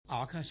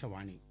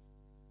ఆకాశవాణి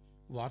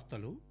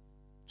వార్తలు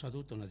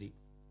చదువుతున్నది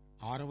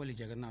ఆరవల్లి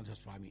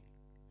జగన్నాథస్వామి.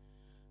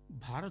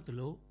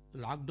 భారత్లో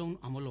లాక్డౌన్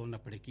అమల్లో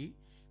ఉన్నప్పటికీ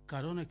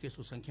కరోనా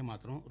కేసుల సంఖ్య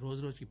మాత్రం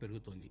రోజురోజుకీ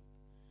పెరుగుతోంది.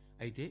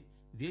 అయితే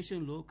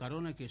దేశంలో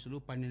కరోనా కేసులు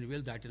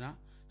 12,000 దాటినా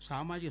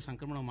సామాజిక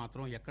సంక్రమణ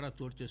మాత్రం ఎక్కడా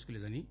చోటు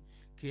చేసుకోలేదని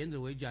కేంద్ర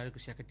వైద్య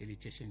ఆరోగ్య శాఖ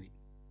తెలియజేసింది.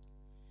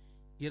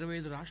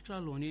 25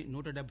 రాష్ట్రాల్లోని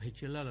 170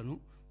 జిల్లాలను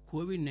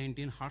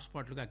కోవిడ్-19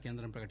 హాట్స్పాట్లుగా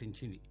కేంద్రం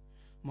ప్రకటించింది.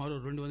 మరో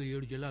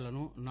 207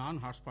 జిల్లాలను నాన్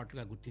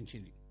హాట్స్పాట్లుగా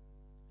గుర్తించింది.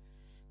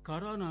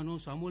 కరోనాను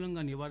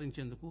సమూలంగా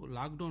నివారించేందుకు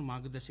లాక్డౌన్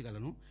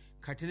మార్గదర్శకాలను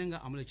కఠినంగా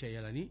అమలు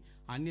చేయాలని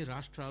అన్ని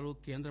రాష్ట్రాలు,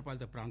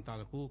 కేంద్రపాలిత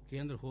ప్రాంతాలకు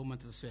కేంద్ర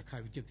హోంమంత్రిత్వ శాఖ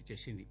విజ్ఞప్తి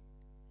చేసింది.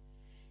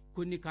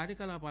 కొన్ని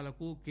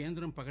కార్యకలాపాలకు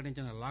కేంద్రం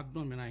ప్రకటించిన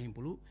లాక్డౌన్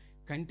మినహాయింపులు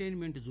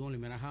కంటైన్మెంట్ జోన్లు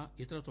మినహా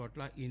ఇతర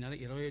చోట్ల ఈ నెల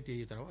 20వ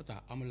తేదీ తర్వాత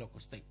అమల్లోకి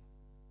వస్తాయి.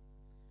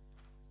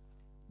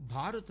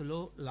 భారత్లో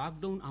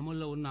లాక్డౌన్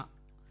అమల్లో ఉన్న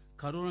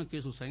కరోనా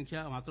కేసుల సంఖ్య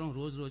మాత్రం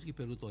రోజురోజుకీ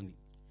పెరుగుతోంది.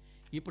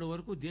 ఇప్పటి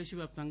వరకు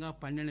దేశవ్యాప్తంగా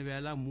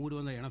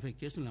 12,380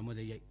 కేసులు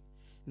నమోదయ్యాయి.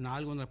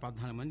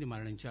 414 మంది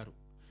మరణించారు.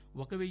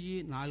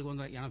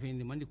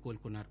 1,488 మంది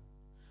కోలుకున్నారు.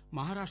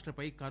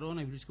 మహారాష్టపై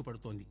కరోనా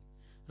విరుచుకుపడుతోంది.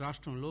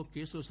 రాష్టంలో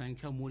కేసుల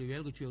సంఖ్య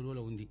 3,000కు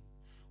చేరువలో ఉంది.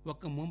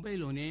 ఒక్క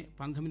ముంబైలోనే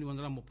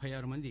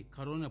 1,936 మంది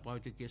కరోనా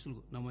పాజిటివ్ కేసులు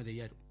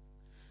నమోదయ్యారు.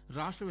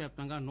 రాష్ట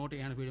వ్యాప్తంగా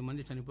 187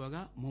 మంది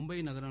చనిపోగా ముంబై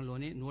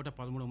నగరంలోనే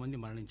 113 మంది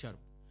మరణించారు.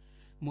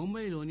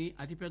 ముంబైలోని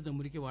అతిపెద్ద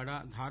మురికివాడ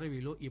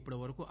ధారావిలో ఇప్పటి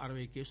వరకు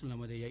 60 కేసులు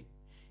నమోదయ్యాయి.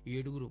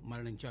 7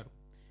 మరణించారు.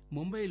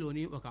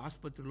 ముంబైలోని ఒక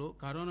ఆసుపత్రిలో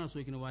కరోనా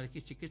సోకిన వారికి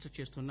చికిత్స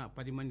చేస్తున్న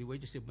 10 మంది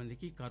వైద్య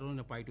సిబ్బందికి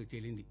కరోనా పాజిటివ్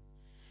తేలింది.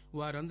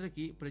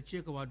 వారందరికీ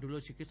ప్రత్యేక వార్డులో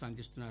చికిత్స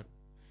అందిస్తున్నారు.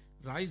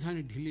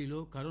 రాజధాని ఢిల్లీలో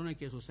కరోనా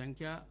కేసుల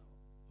సంఖ్య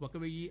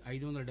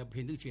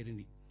 1,578కు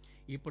చేరింది.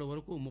 ఇప్పటి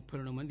వరకు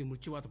 32 మంది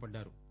మృత్యువాత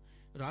పడ్డారు.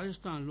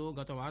 రాజస్థాన్లో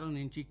గత వారం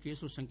నుంచి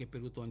కేసుల సంఖ్య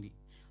పెరుగుతోంది.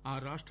 ఆ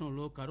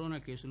రాష్టంలో కరోనా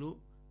కేసులు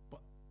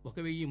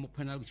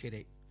 1,034కు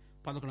చేరాయి.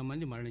 11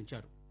 మంది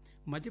మరణించారు.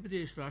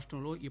 మధ్యప్రదేశ్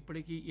రాష్టంలో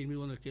ఇప్పటికీ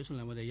 800 కేసులు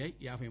నమోదయ్యాయి.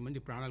 50 మంది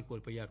ప్రాణాలు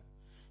కోల్పోయారు.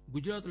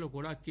 గుజరాత్లో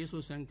కూడా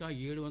కేసుల సంఖ్య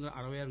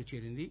 766కు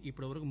చేరింది.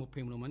 ఇప్పటి వరకు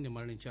 33 మంది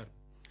మరణించారు.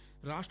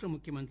 రాష్ట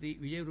ముఖ్యమంత్రి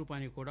విజయ్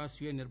రూపానీ కూడా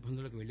స్వీయ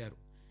నిర్బంధంలోకి వెళ్లారు.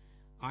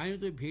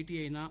 ఆయనతో భేటీ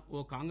అయిన ఓ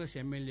కాంగ్రెస్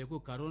ఎమ్మెల్యేకు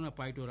కరోనా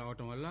పాజిటివ్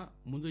రావడం వల్ల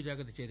ముందు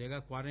జాగ్రత్త చర్యగా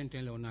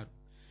క్వారంటైన్లో ఉన్నారు.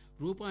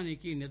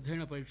 రూపానీకి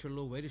నిర్ధారణ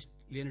పరీక్షల్లో వైరస్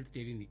లేనట్టు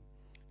తేలింది.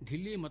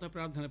 ఢిల్లీ మత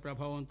ప్రార్థనల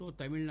ప్రభావంతో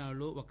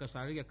తమిళనాడులో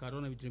ఒక్కసారిగా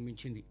కరోనా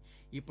విజృంభించింది.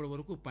 ఇప్పటి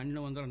వరకు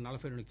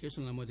 1,242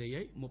 కేసులు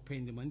నమోదయ్యాయి.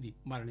 38 మంది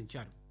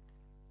మరణించారు.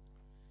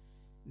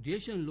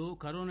 దేశంలో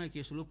కరోనా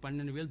కేసులు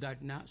 12,000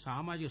 దాటినా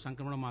సామాజిక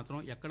సంక్రమణ మాత్రం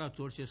ఎక్కడా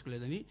చోటు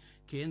చేసుకోలేదని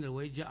కేంద్ర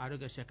వైద్య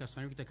ఆరోగ్య శాఖ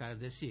సంయుక్త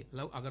కార్యదర్శి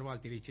లవ్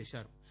అగర్వాల్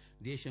తెలియజేశారు.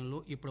 దేశంలో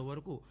ఇప్పటి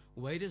వరకు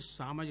వైరస్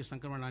సామాజిక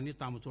సంక్రమణాన్ని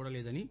తాము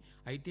చూడలేదని,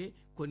 అయితే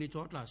కొన్ని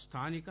చోట్ల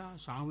స్థానిక,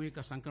 సామూహిక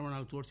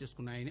సంక్రమణాలు చోటు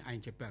చేసుకున్నాయని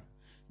ఆయన చెప్పారు.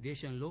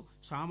 దేశంలో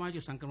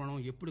సామాజిక సంక్రమణం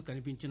ఎప్పుడు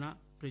కనిపించినా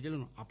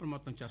ప్రజలను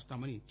అప్రమత్తం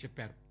చేస్తామని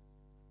చెప్పారు.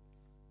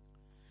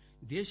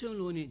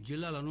 దేశంలోని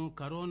జిల్లాలను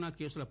కరోనా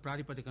కేసుల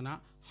ప్రాతిపదికన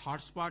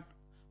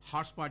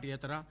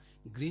హాట్స్పాట్యేతర,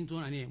 గ్రీన్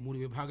జోన్ అనే 3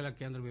 విభాగాలుగా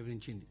కేంద్రం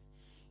వివరించింది.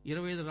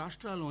 25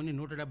 రాష్ట్రాల్లోని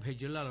 170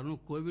 జిల్లాలను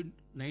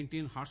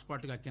కోవిడ్-19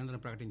 హాట్స్పాట్లుగా కేంద్రం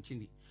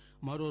ప్రకటించింది.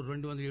 మరో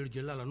 207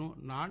 జిల్లాలను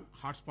నాన్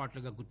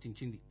హాట్స్పాట్లుగా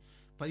గుర్తించింది.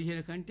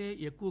 15 కంటే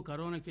ఎక్కువ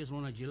కరోనా కేసులు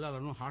ఉన్న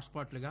జిల్లాలను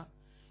హాట్స్పాట్లుగా,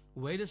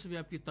 వైరస్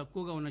వ్యాప్తి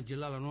తక్కువగా ఉన్న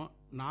జిల్లాలను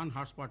నాన్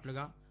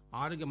హాట్స్పాట్లుగా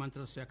ఆరోగ్య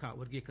మంత్రిత్వ శాఖ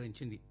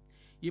వర్గీకరించింది.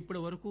 ఇప్పటి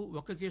వరకు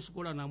ఒక్క కేసు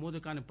కూడా నమోదు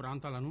కాని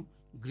ప్రాంతాలను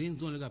గ్రీన్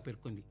జోన్లుగా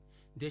పేర్కొంది.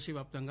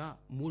 దేశవ్యాప్తంగా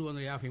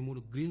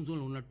 353 గ్రీన్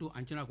జోన్లు ఉన్నట్టు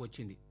అంచనాకు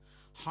వచ్చింది.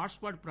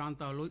 హాట్స్పాట్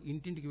ప్రాంతాల్లో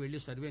ఇంటింటికి వెళ్లి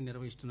సర్వే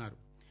నిర్వహిస్తున్నారు.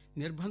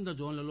 నిర్బంధ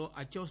జోన్లలో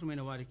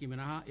అత్యవసరమైన వారికి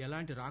మినహా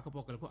ఎలాంటి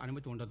రాకపోకలకు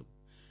అనుమతి ఉండదు.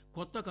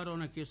 కొత్త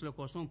కరోనా కేసుల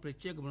కోసం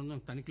ప్రత్యేక బృందం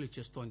తనిఖీలు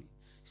చేస్తోంది.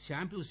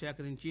 శాంపిల్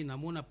సేకరించి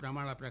నమూనా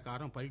ప్రమాణాల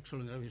ప్రకారం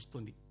పరీక్షలు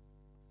నిర్వహిస్తోంది.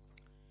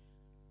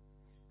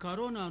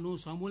 కరోనాను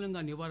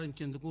సమూలంగా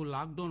నివారించేందుకు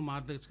లాక్డౌన్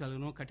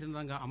మార్గదర్శకాలను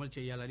కఠినంగా అమలు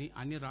చేయాలని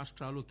అన్ని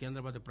రాష్ట్రాలు,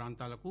 కేంద్రపాలిత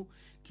ప్రాంతాలకు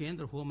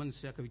కేంద్ర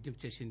హోంమంత్రిత్వ శాఖ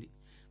విజ్ఞప్తి చేసింది.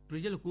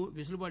 ప్రజలకు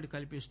వెసులుబాటు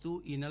కల్పిస్తూ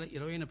ఈ నెల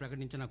 20న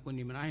ప్రకటించిన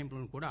కొన్ని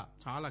మినహాయింపులను కూడా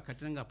చాలా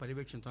కఠినంగా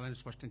పర్యవేక్షించాలని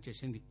స్పష్టం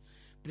చేసింది.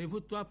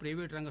 ప్రభుత్వ,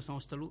 ప్రైవేటు రంగ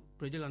సంస్థలు,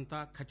 ప్రజలంతా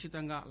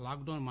ఖచ్చితంగా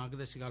లాక్డౌన్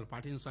మార్గదర్శకాలు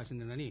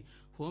పాటించాల్సిందేనని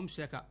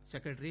హోంశాఖ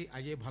సెక్రటరీ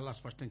అజయ్ భల్లా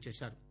స్పష్టం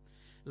చేశారు.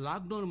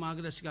 లాక్డౌన్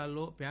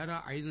మార్గదర్శకాల్లో పారా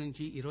 5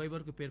 నుంచి 20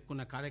 వరకు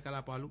పేర్కొన్న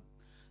కార్యకలాపాలు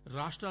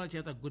రాష్ట్రాల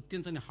చేత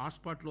గుర్తించని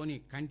హాట్స్పాట్లోని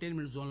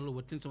కంటైన్మెంట్ జోన్లలో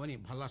వర్తించవని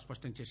భల్లా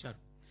స్పష్టం చేశారు.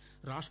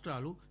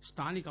 రాష్ట్రాలు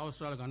స్థానిక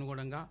అవసరాలకు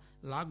అనుగుణంగా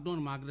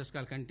లాక్డౌన్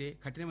మార్గదర్శకాల కంటే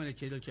కఠినమైన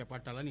చర్యలు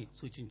చేపట్టాలని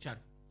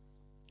సూచించారు.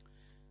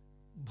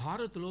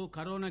 భారత్లో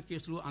కరోనా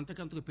కేసులు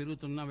అంతకంతకు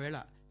పెరుగుతున్న వేళ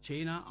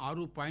చైనా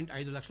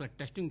 6.5 లక్షల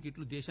టెస్టింగ్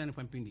కిట్లు దేశానికి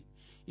పంపింది.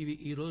 ఇవి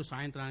ఈ రోజు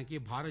సాయంత్రానికి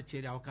భారత్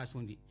చేరే అవకాశం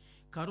ఉంది.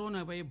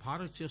 కరోనాపై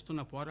భారత్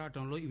చేస్తున్న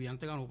పోరాటంలో ఇవి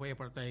ఎంతగానో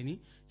ఉపయోగపడతాయని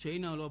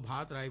చైనాలో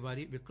భారత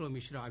రాయబారి విక్రమ్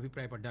మిశ్రా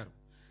అభిప్రాయపడ్డారు.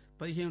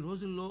 15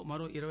 రోజుల్లో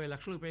మరో 20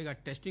 లక్షలకు పైగా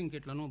టెస్టింగ్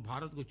కిట్లను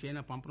భారత్కు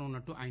చైనా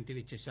పంపనున్నట్టు ఆయన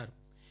తెలియజేశారు.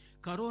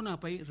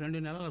 కరోనాపై 2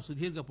 నెలల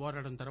సుదీర్ఘ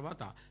పోరాటం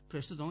తర్వాత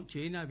ప్రస్తుతం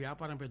చైనా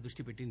వ్యాపారంపై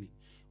దృష్టి పెట్టింది.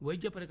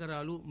 వైద్య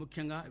పరికరాలు,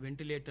 ముఖ్యంగా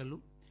వెంటిలేటర్లు,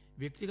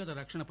 వ్యక్తిగత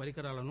రక్షణ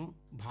పరికరాలను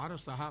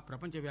భారత్ సహా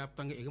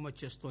ప్రపంచవ్యాప్తంగా ఎగుమతి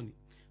చేస్తోంది.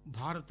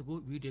 భారత్కు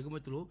వీటి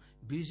ఎగుమతిలో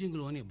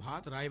బీజింగ్లోని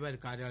భారత రాయబారి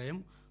కార్యాలయం,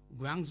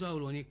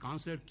 గ్వాంగ్జావులోని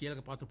కాన్సులేట్ కీలక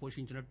పాత్ర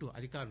పోషించినట్టు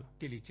అధికారులు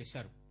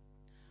తెలియజేశారు.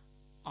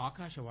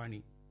 ఆకాశవాణి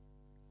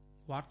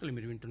వార్తలు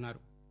మీరు వింటున్నారు.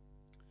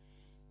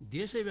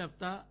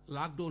 దేశవ్యాప్త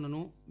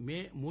లాక్డౌన్ను మే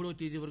 3వ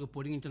తేదీ వరకు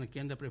పొడిగించిన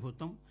కేంద్ర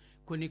ప్రభుత్వం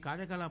కొన్ని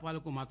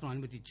కార్యకలాపాలకు మాత్రం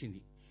అనుమతి ఇచ్చింది.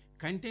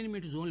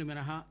 కంటైన్మెంట్ జోన్లు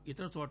మినహా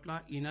ఇతర చోట్ల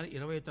ఈ నెల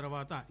 20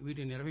 తర్వాత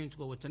వీటిని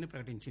నిర్వహించుకోవచ్చని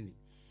ప్రకటించింది.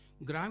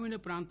 గ్రామీణ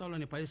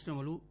ప్రాంతాల్లోని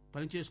పరిశ్రమలు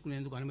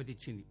పనిచేసుకునేందుకు అనుమతి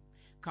ఇచ్చింది.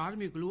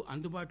 కార్మికులు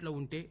అందుబాటులో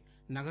ఉంటే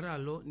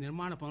నగరాల్లో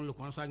నిర్మాణ పనులు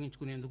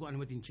కొనసాగించుకునేందుకు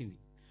అనుమతించింది.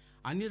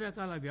 అన్ని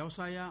రకాల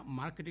వ్యవసాయ,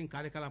 మార్కెటింగ్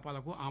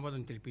కార్యకలాపాలకు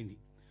ఆమోదం తెలిపింది.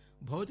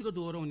 భౌతిక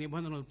దూరం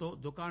నిబంధనలతో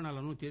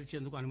దుకాణాలను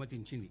తెరిచేందుకు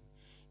అనుమతించింది.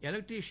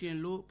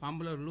 ఎలక్ట్రీషియన్లు,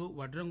 పంబలర్లు,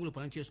 వడ్రంగులు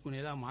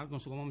పనిచేసుకునేలా మార్గం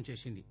సుగమం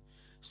చేసింది.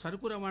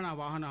 సరుకు రవాణా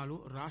వాహనాలు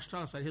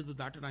రాష్ట్రాల సరిహద్దు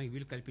దాటడానికి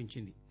వీలు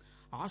కల్పించింది.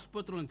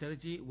 ఆసుపత్రులను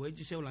తెరిచి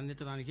వైద్య సేవలు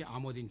అందించడానికి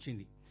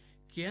ఆమోదించింది.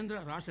 కేంద్ర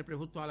రాష్ట్ర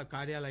ప్రభుత్వాల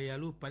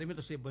కార్యాలయాలు పరిమిత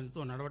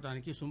సిబ్బందితో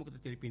నడవడానికి సుముఖత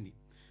తెలిపింది.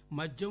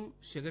 మద్యం,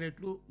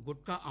 సిగరెట్లు,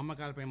 గుట్కా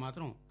అమ్మకాలపై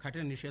మాత్రం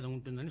కఠిన నిషేధం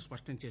ఉంటుందని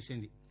స్పష్టం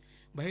చేసింది.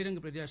 బహిరంగ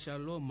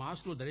ప్రదేశాల్లో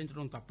మాస్కులు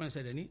ధరించడం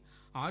తప్పనిసరి,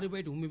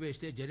 ఆరుబయట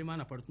ఉమ్మివేస్తే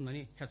జరిమానా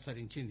పడుతుందని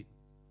హెచ్చరించింది.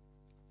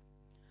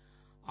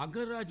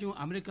 అగ్రరాజ్యం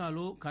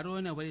అమెరికాలో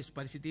కరోనా వైరస్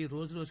పరిస్థితి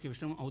రోజురోజుకి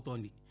విషమం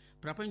అవుతోంది.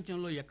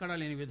 ప్రపంచంలో ఎక్కడా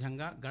లేని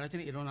విధంగా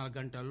గడచిన 24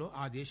 గంటల్లో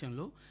ఆ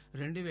దేశంలో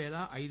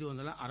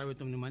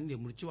 2,569 మంది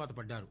మృత్యువాత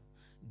పడ్డారు.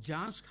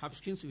 జాన్స్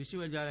హాప్కిన్స్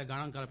విశ్వవిద్యాలయ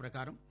గణాంకాల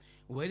ప్రకారం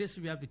వైరస్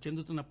వ్యాప్తి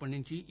చెందుతున్నప్పటి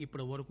నుంచి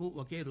ఇప్పటి వరకు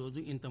ఒకే రోజు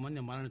ఇంతమంది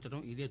మరణించడం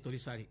ఇదే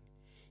తొలిసారి.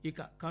 ఇక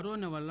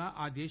కరోనా వల్ల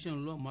ఆ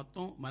దేశంలో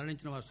మొత్తం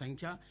మరణించిన వారి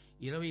సంఖ్య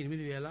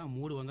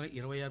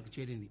 28,326కు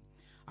చేరింది.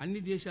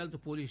 అన్ని దేశాలతో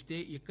పోలిస్తే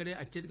ఇక్కడే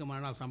అత్యధిక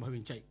మరణాలు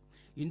సంభవించాయి.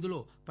 ఇందులో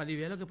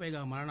 10,000కు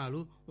పైగా మరణాలు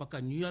ఒక్క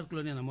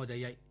న్యూయార్క్లోనే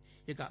నమోదయ్యాయి.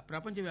 ఇక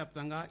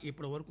ప్రపంచవ్యాప్తంగా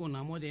ఇప్పటి వరకు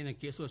నమోదైన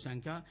కేసుల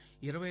సంఖ్య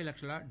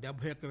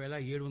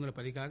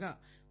 20,71,710 కాగా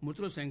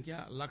మృతుల సంఖ్య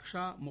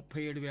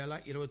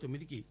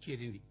 1,37,029కి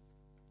చేరింది.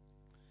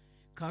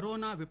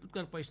 కరోనా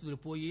విపత్కర పరిస్థితులు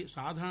పోయి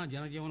సాధారణ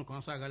జనజీవనం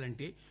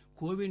కొనసాగాలంటే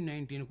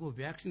కోవిడ్-19కు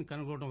వ్యాక్సిన్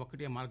కనుగొనడం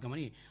ఒక్కటే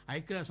మార్గమని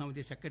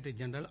ఐక్యరాజ్యసమితి సెక్రటరీ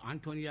జనరల్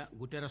ఆంటోనియో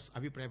గుటెరస్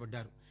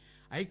అభిప్రాయపడ్డారు.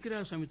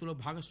 ఐక్యరాజ్యసమితిలో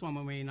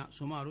భాగస్వామ్యమైన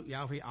సుమారు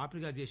 50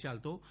 ఆఫ్రికా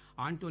దేశాలతో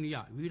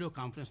ఆంటోనియో వీడియో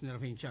కాన్ఫరెన్స్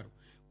నిర్వహించారు.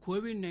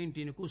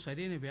 కోవిడ్-19కు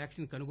సరైన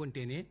వ్యాక్సిన్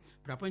కనుగొంటేనే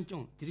ప్రపంచం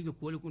తిరిగి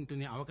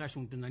కోలుకుంటునే అవకాశం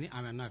ఉంటుందని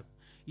ఆమె అన్నారు.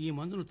 ఈ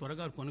మందును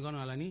త్వరగా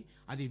కనుగొనాలని,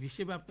 అది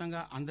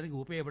విశ్వవ్యాప్తంగా అందరికీ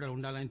ఉపయోగపడి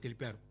ఉండాలని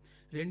తెలిపారు.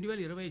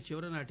 2020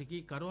 చివరి నాటికి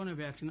కరోనా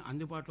వ్యాక్సిన్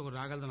అందుబాటులోకి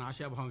రాగలదన్న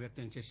ఆశాభావం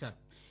వ్యక్తం చేశారు.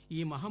 ఈ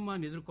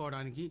మహమ్మారిని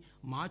ఎదుర్కోవడానికి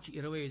మార్చి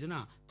 25న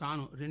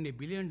తాను $2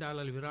 బిలియన్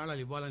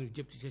విరాళాలు ఇవ్వాలని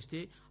విజ్ఞప్తి చేస్తే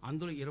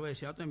అందులో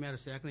 20% మేర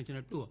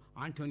సేకరించినట్టు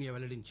ఆంటోనియో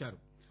వెల్లడించారు.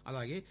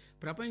 అలాగే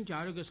ప్రపంచ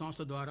ఆరోగ్య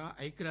సంస్థ ద్వారా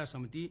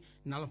ఐక్యరాజ్యసమితి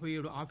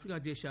 47 ఆఫ్రికా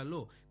దేశాల్లో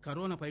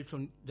కరోనా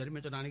పరీక్షలు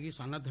జరిపించడానికి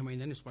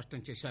సన్నద్దమైందని స్పష్టం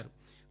చేశారు.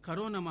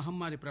 కరోనా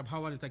మహమ్మారి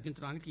ప్రభావాన్ని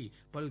తగ్గించడానికి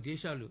పలు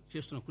దేశాలు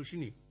చేస్తున్న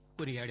కృషిని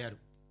కొనియాడారు.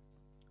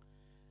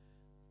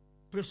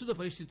 ప్రస్తుత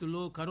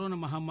పరిస్థితుల్లో కరోనా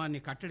మహమ్మారిని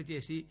కట్టడి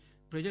చేసి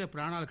ప్రజల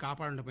ప్రాణాలు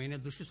కాపాడడంపైనే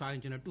దృష్టి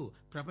సారించినట్టు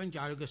ప్రపంచ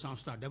ఆరోగ్య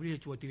సంస్థ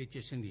WHO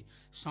తెలియజేసింది.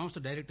 సంస్థ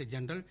డైరెక్టర్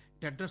జనరల్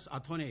టెడ్రస్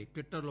అథోనే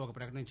ట్విట్టర్లో ఒక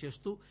ప్రకటన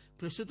చేస్తూ,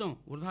 ప్రస్తుతం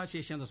వృధా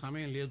చేసేంత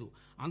సమయం లేదు,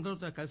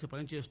 అందరితో కలిసి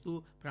పనిచేస్తూ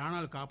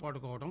ప్రాణాలు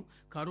కాపాడుకోవడం,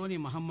 కరోనా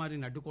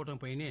మహమ్మారిని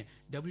అడ్డుకోవడంపైనే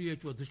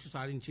WHO దృష్టి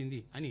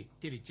సారించింది అని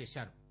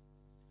తెలియజేశారు.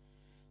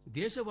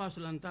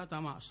 దేశవాసులంతా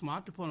తమ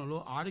స్మార్ట్ ఫోన్లలో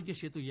ఆరోగ్య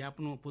సేతు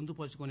యాప్ను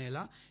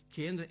పొందుపరుచుకునేలా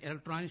కేంద్ర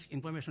ఎలక్ట్రానిక్స్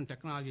ఇన్ఫర్మేషన్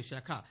టెక్నాలజీ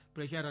శాఖ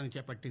ప్రచారాన్ని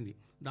చేపట్టింది.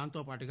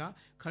 దాంతోపాటుగా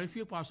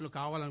కర్ఫ్యూ పాసులు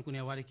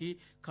కావాలనుకునే వారికి,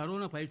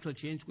 కరోనా పరీక్షలు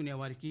చేయించుకునే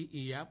వారికి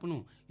ఈ యాప్ను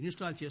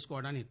ఇన్స్టాల్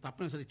చేసుకోవడాన్ని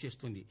తప్పనిసరి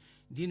చేస్తుంది.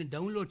 దీన్ని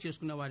డౌన్లోడ్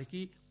చేసుకున్న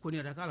వారికి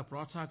కొన్ని రకాల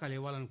ప్రోత్సాహకాలు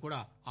ఇవ్వాలని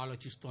కూడా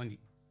ఆలోచిస్తోంది.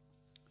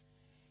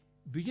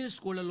 బిజినెస్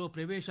స్కూళ్లలో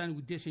ప్రవేశానికి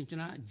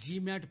ఉద్దేశించిన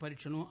జీమాట్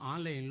పరీక్షను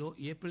ఆన్లైన్లో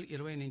ఏప్రిల్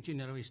 20 నుంచి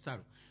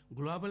నిర్వహిస్తారు.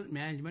 Global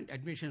management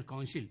admission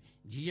council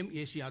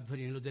GMAC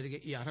ఆధ్వర్యంలో జరిగే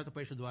ఈ అర్హత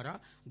పరీక్ష ద్వారా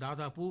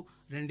దాదాపు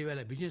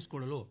 2,000 బిజినెస్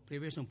స్కూళ్లలో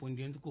ప్రవేశం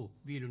పొందేందుకు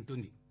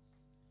వీలుంటుంది.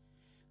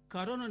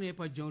 కరోనా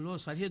నేపథ్యంలో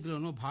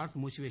సరిహద్దులను భారత్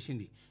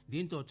మూసివేసింది.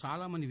 దీంతో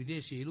చాలా మంది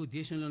విదేశీయులు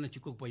దేశంలోనే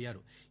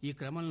చిక్కుకుపోయారు. ఈ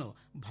క్రమంలో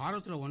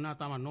భారత్లో ఉన్న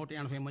తమ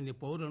 180 మంది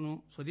పౌరులను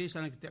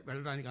స్వదేశానికి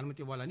వెళ్లడానికి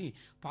అనుమతి ఇవ్వాలని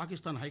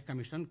పాకిస్తాన్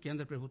హైకమిషన్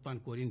కేంద్ర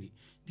ప్రభుత్వాన్ని కోరింది.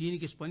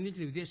 దీనికి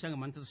స్పందించిన విదేశాంగ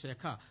మంత్రిత్వ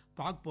శాఖ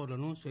పాక్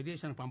పౌరులను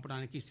స్వదేశానికి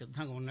పంపడానికి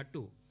సిద్దంగా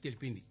ఉన్నట్టు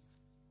తెలిపింది.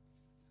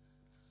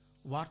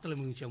 వార్తలు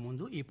ముగించే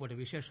ముందు ఈ పూట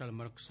విశేషాలు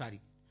మరొకసారి.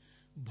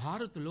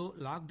 భారత్లో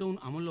లాక్డౌన్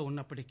అమల్లో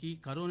ఉన్నప్పటికీ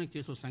కరోనా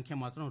కేసుల సంఖ్య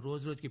మాత్రం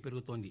రోజురోజుకి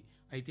పెరుగుతోంది.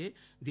 అయితే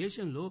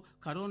దేశంలో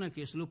కరోనా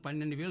కేసులు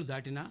 12,000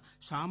 దాటినా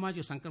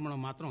సామాజిక సంక్రమణ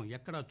మాత్రం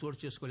ఎక్కడా చోటు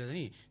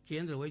చేసుకోలేదని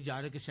కేంద్ర వైద్య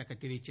ఆరోగ్య శాఖ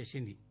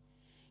తెలియజేసింది.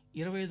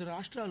 25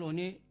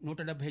 రాష్ట్రాల్లోని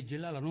 170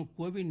 జిల్లాలను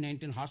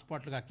కోవిడ్-19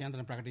 హాట్స్పాట్లుగా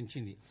కేంద్రం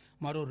ప్రకటించింది.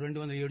 మరో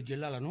 207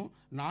 జిల్లాలను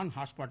నాన్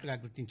హాట్స్పాట్లుగా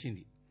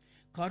గుర్తించింది.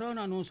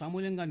 కరోనాను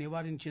సమూలంగా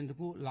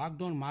నివారించేందుకు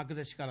లాక్డౌన్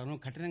మార్గదర్శకాలను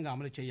కఠినంగా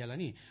అమలు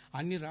చేయాలని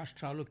అన్ని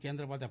రాష్ట్రాలు,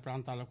 కేంద్రపాలిత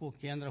ప్రాంతాలకు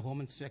కేంద్ర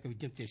హోంమంత్రిత్వ శాఖ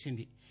విజ్ఞప్తి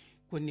చేసింది.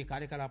 కొన్ని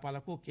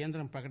కార్యకలాపాలకు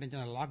కేంద్రం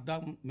ప్రకటించిన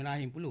లాక్డౌన్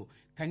మినహాయింపులు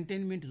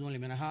కంటైన్మెంట్ జోన్లు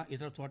మినహా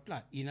ఇతర చోట్ల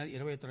ఈ నెల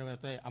 20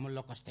 తర్వాత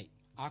అమల్లోకి వస్తాయి.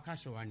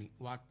 ఆకాశవాణి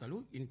వార్తలు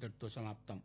ఇంతటితో సమాప్తం.